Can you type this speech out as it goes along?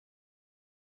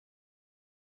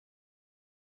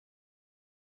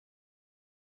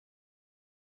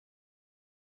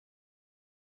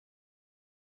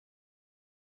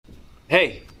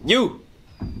Hey, you!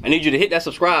 I need you to hit that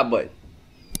subscribe button.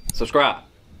 Subscribe.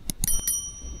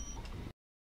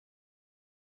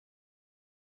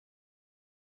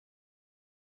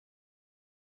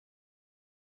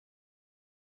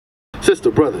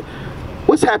 Sister, brother,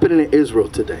 what's happening in Israel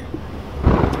today?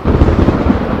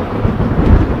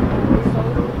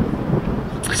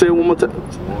 Say it one more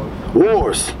time.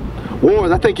 Wars.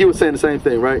 Wars. I think you were saying the same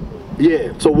thing, right?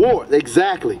 Yeah. So war.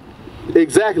 Exactly.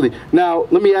 Exactly. Now,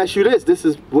 let me ask you this. This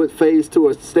is what phase 2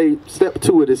 or step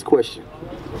 2 of this question.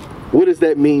 What does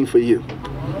that mean for you?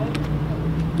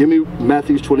 Give me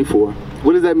Matthew 24.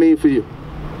 What does that mean for you?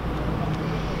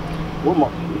 One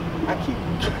more. I keep.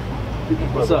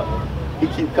 What's up? He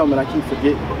keep coming. I keep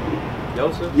forgetting.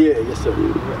 Yo, sir? Yeah, yes, sir.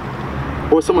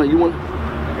 Or somebody, you want?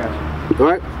 I got you.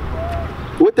 All right.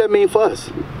 What that mean for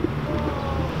us?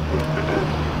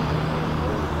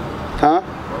 Huh?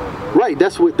 Right.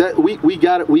 That's what that we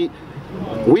got it. We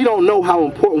don't know how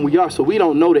important we are, so we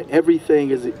don't know that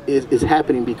everything is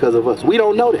happening because of us. We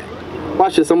don't know that.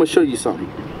 Watch this. I'm gonna show you something.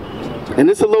 And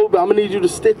this a little bit. I'm gonna need you to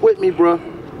stick with me, bro,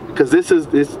 because this. I'm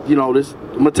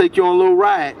gonna take you on a little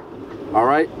ride. All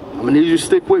right. I'm gonna need you to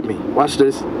stick with me. Watch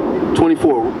this.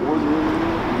 24.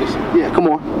 Yeah, come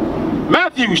on.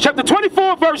 Matthew chapter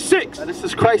 24, verse 6. Now, this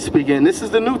is Christ speaking. This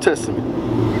is the New Testament.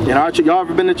 And y'all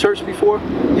ever been to church before?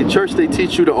 In church, they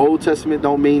teach you the Old Testament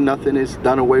don't mean nothing. It's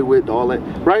done away with, all that,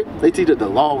 right? They teach you the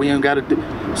law. We ain't got to do.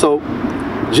 So,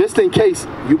 just in case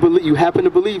you happen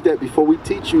to believe that before we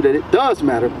teach you that it does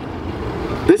matter,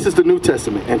 this is the New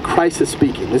Testament, and Christ is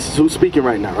speaking. This is who's speaking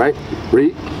right now, right?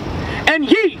 Read. And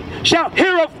ye shall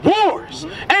hear of wars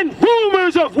and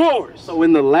rumors of wars. So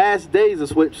in the last days,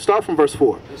 start from verse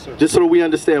 4, just so that we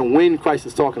understand when Christ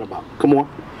is talking about. Come on.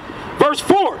 Verse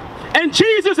 4. And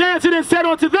Jesus answered and said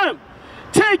unto them,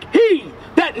 take heed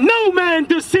that no man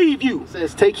deceive you. It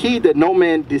says, take heed that no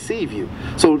man deceive you.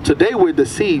 So today we're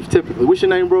deceived typically. What's your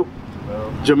name, bro?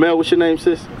 Jamel, what's your name,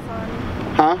 sis?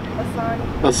 Huh?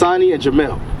 Asani and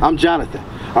Jamel. I'm Jonathan.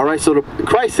 All right, so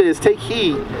Christ says, take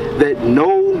heed that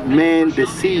no man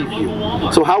deceive you.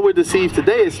 So how we're deceived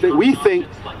today is that we think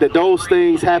that those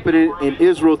things happening in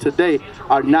Israel today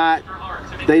are not,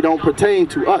 they don't pertain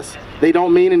to us. They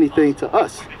don't mean anything to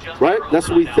us, right? That's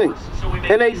what we think.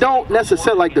 And they don't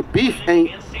necessarily, like the beef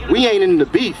we ain't in the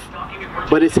beef,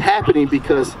 but it's happening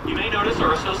because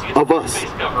of us.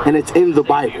 And it's in the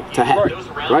Bible to happen,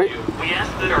 right?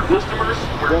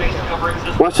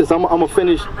 Watch this. I'm going to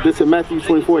finish this in Matthew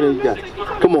 24 and then you got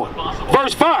it. Come on.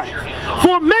 Verse 5.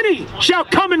 For many shall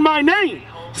come in my name,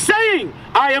 saying,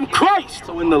 I am Christ.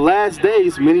 So in the last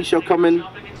days, many shall come in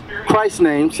Christ's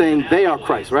name, saying they are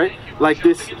Christ, right? Like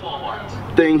this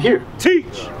thing here.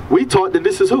 Teach. We taught that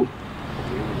this is who?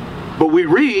 But we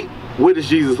read, what does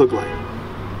Jesus look like?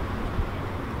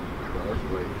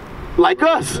 Like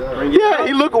us. Yeah,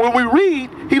 when we read,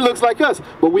 he looks like us.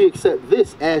 But we accept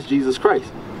this as Jesus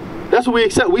Christ. That's what we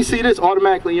accept. We see this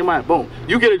automatically in your mind. Boom.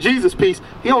 You get a Jesus piece,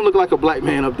 he don't look like a black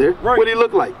man up there. Right. What do he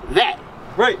look like? That.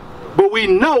 Right. But we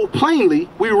know plainly,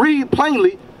 we read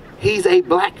plainly, he's a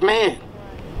black man.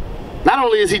 Not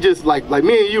only is he just like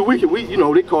me and you, we you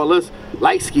know, they call us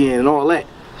light skinned and all that.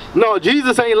 No,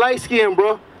 Jesus ain't light skinned,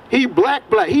 bro. He black.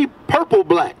 He purple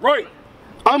black. Right.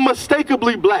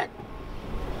 Unmistakably black.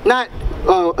 Not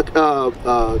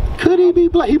could he be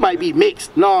black? He might be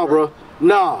mixed. Nah, bro.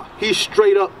 Nah, he's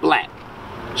straight up black.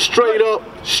 Straight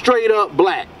up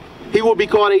black. He will be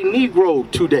called a Negro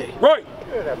today. Right.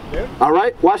 All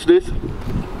right, watch this.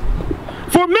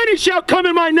 For many shall come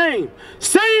in my name,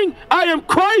 saying, I am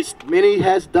Christ. Many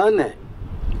has done that,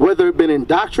 whether it been in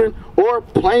doctrine or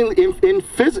plainly in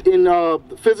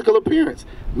physical appearance.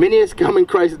 Many has come in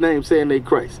Christ's name, saying they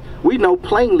Christ. We know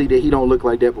plainly that he don't look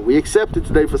like that, but we accept it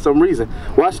today for some reason.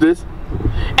 Watch this.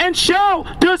 And shall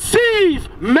deceive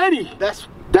many. That's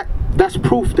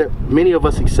proof that many of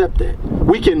us accept that.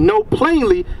 We can know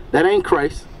plainly that ain't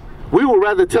Christ. We would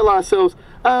rather tell ourselves,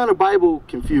 the Bible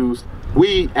confused.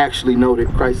 We actually know that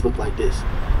Christ looked like this.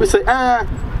 We say,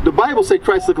 the Bible say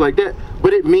Christ looked like that,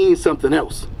 but it means something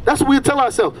else. That's what we tell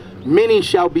ourselves. Many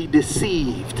shall be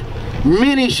deceived.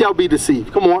 Many shall be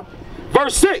deceived. Come on.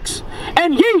 Verse 6.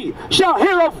 And ye shall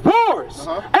hear of wars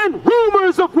and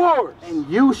rumors of wars. And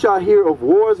you shall hear of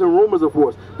wars and rumors of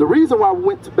wars. The reason why we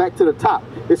went back to the top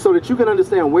is so that you can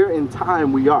understand where in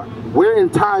time we are. Where in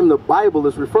time the Bible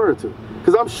is referring to.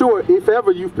 Because I'm sure if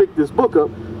ever you've picked this book up,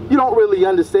 you don't really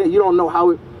understand, you don't know how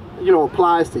it,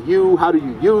 applies to you. How do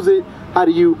you use it? How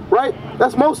do you, right?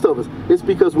 That's most of us. It's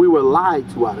because we were lied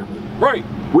to out of it. Right.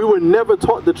 We were never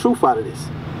taught the truth out of this.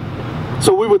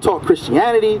 So we were taught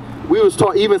Christianity. We was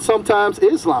taught even sometimes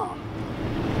Islam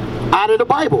out of the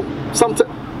Bible. Sometimes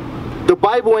The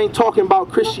Bible ain't talking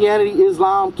about Christianity,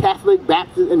 Islam, Catholic,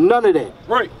 Baptist, and none of that.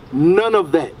 Right. None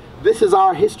of that. This is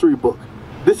our history book.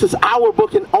 This is our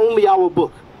book and only our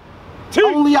book.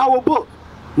 Only our book.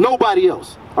 Nobody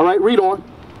else. All right, read on.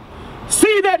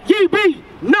 See that ye be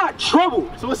not troubled.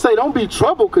 So it say don't be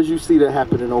troubled because you see that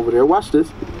happening over there. Watch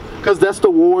this. Because that's the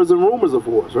wars and rumors of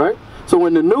wars, right? So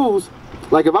in the news,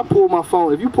 like if I pull my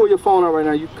phone, if you pull your phone out right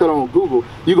now, you cut on Google,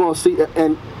 you're going to see,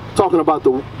 and talking about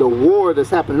the war that's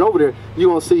happening over there, you're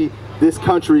going to see this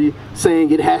country saying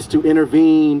it has to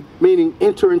intervene, meaning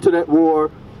enter into that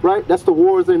war, right? That's the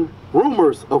wars and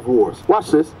rumors of wars.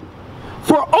 Watch this.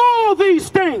 For all these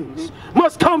things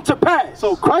must come to pass.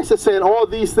 So Christ is saying all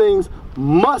these things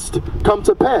must come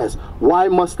to pass. Why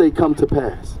must they come to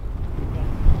pass?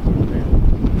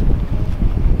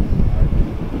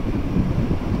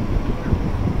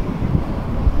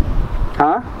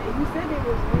 Huh?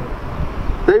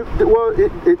 Well,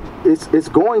 it's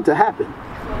going to happen.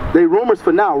 They rumors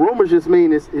for now. Rumors just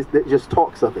mean it's just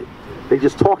talks of it. They're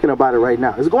just talking about it right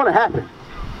now. It's going to happen.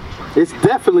 It's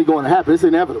definitely going to happen. It's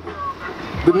inevitable.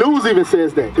 The news even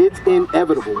says that. It's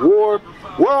inevitable. World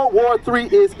War III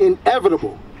is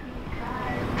inevitable.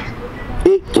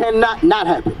 It cannot not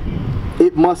happen.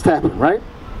 It must happen, right?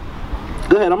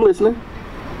 Go ahead, I'm listening.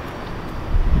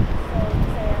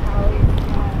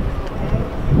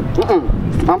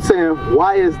 I'm saying,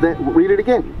 why is that? Read it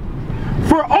again.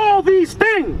 For all these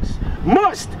things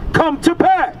must come to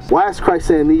pass. Why is Christ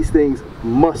saying these things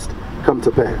must come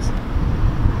to pass?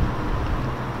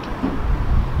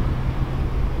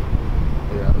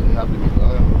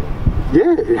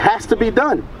 Yeah, it has to be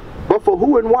done. But for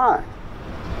who and why?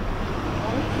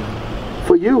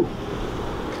 For you.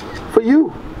 For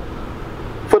you.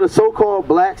 For the so-called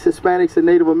blacks, Hispanics, and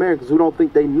Native Americans who don't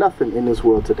think they nothing in this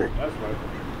world today. That's right.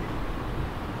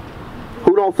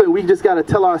 Who don't think we just got to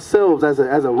tell ourselves as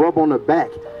a rub on the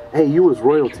back, hey, you is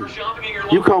royalty.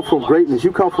 You come from greatness.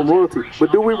 You come from royalty.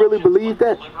 But do we really believe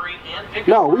that?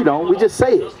 No, we don't. We just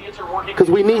say it. Because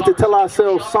we need to tell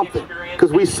ourselves something.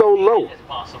 Because we so low.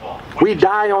 We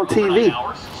die on TV.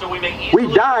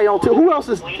 We die on TV. Who else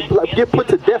get put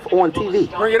to death on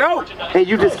TV? Bring it out. And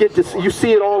you just get to, you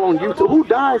see it all on YouTube. Who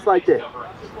dies like that?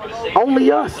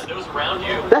 Only us.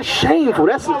 That's shameful.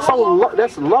 That's so low.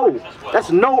 That's low.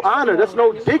 That's no honor. That's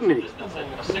no dignity.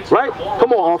 Right?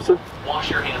 Come on, officer.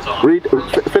 Read.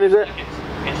 Finish that.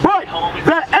 But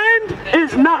the end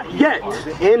is not yet.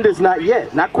 The end is not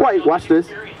yet. Not quite. Watch this.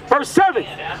 Verse 7.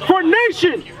 For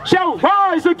nation shall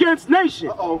rise against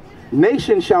nation.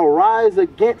 Nation shall rise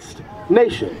against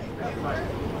nation.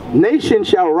 Nation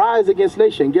shall rise against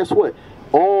nation. Guess what?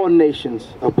 All nations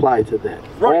apply to that.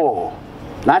 Right. All.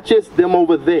 Not just them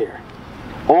over there.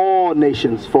 All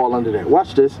nations fall under that.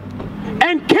 Watch this.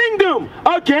 And kingdom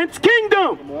against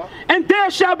kingdom. And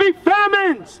there shall be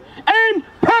famines and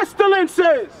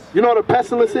pestilences. You know what a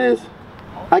pestilence is?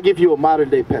 I give you a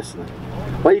modern day pestilence.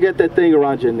 Why you got that thing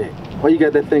around your neck? Why you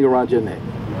got that thing around your neck?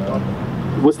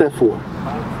 What's that for?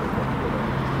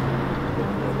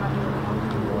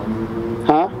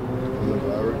 Huh?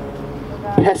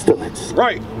 Pestilence.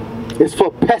 Right. It's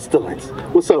for pestilence.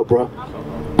 What's up, bro?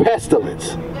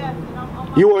 Pestilence.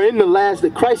 You are in the last,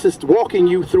 that Christ is walking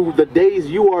you through the days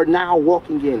you are now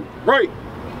walking in. Right.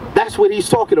 That's what he's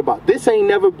talking about. This ain't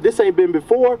been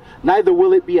before, neither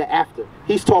will it be an after.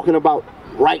 He's talking about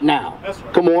right now.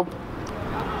 Right. Come on.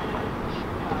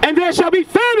 And there shall be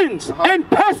famines and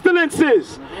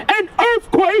pestilences and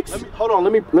earthquakes. Hold on,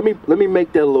 let me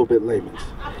make that a little bit layman's.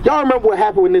 Y'all remember what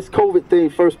happened when this COVID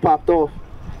thing first popped off?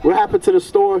 What happened to the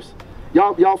stores?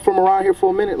 Y'all from around here for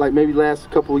a minute, like maybe last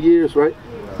couple of years, right?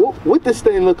 What this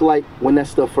thing look like when that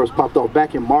stuff first popped off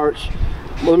back in March?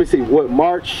 Well, let me see, what,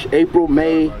 March, April,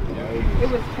 May? It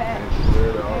was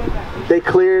passed. They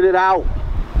cleared it out.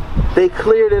 They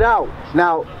cleared it out.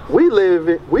 Now, we live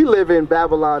in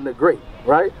Babylon the Great,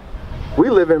 right? We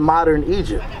live in modern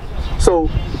Egypt. So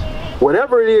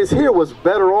whatever it is here was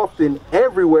better off than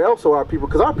everywhere else of our people,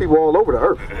 because our people are all over the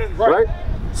earth, right?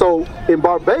 So in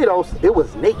Barbados, it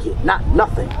was naked, not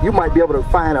nothing. You might be able to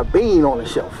find a bean on the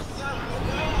shelf,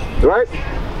 right?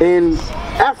 In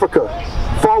Africa,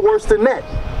 far worse than that.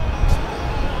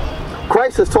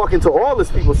 Christ is talking to all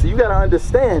his people, so you got to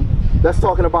understand that's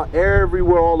talking about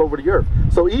everywhere all over the earth.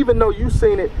 So even though you've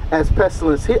seen it as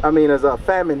pestilence here, as a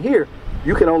famine here,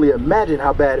 you can only imagine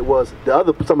how bad it was some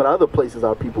of the other places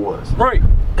our people was. Right.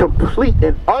 Complete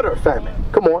and utter famine.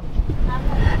 Come on.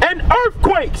 And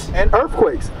earthquakes. And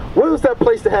earthquakes. Where was that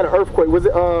place that had an earthquake? Was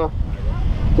it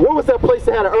what was that place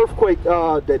that had an earthquake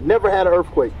that never had an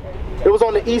earthquake? It was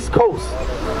on the East Coast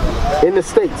in the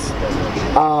States.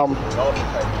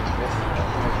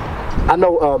 I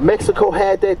know Mexico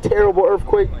had that terrible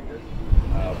earthquake.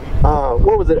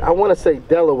 What was it? I want to say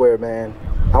Delaware, man.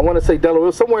 I want to say Delaware. It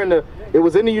was somewhere in the. It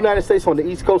was in the United States on the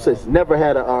East Coast. It's never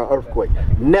had an earthquake.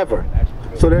 Never.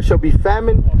 So there shall be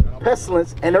famine,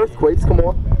 pestilence, and earthquakes. Come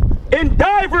on. In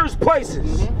divers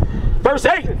places. Verse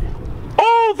 8.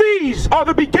 All these are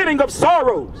the beginning of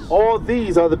sorrows. All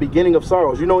these are the beginning of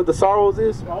sorrows. You know what the sorrows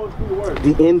is?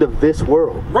 The end of this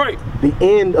world. Right. The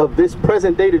end of this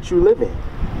present day that you live in.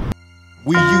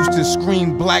 We used to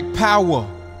scream black power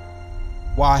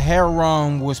while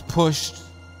heroin was pushed.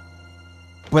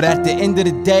 But at the end of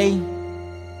the day,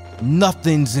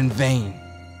 nothing's in vain.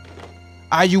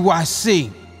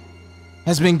 IUIC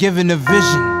has been given a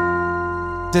vision.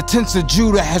 The tents of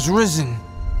Judah has risen.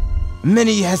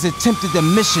 Many has attempted the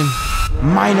mission.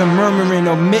 Minor murmuring,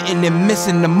 omitting, and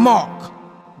missing the mark.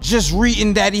 Just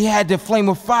reading that he had the flame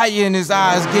of fire in his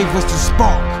eyes gave us the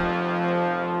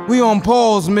spark. We on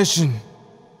Paul's mission.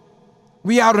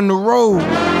 We out on the road,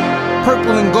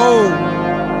 purple and gold.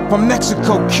 From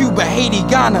Mexico, Cuba, Haiti,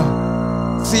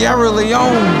 Ghana, Sierra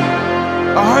Leone.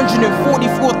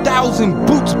 144,000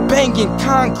 boots banging,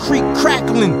 concrete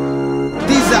crackling.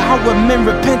 These are our men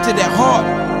repented at heart.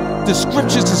 The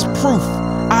scriptures is proof.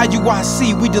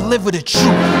 IUIC, we deliver the truth.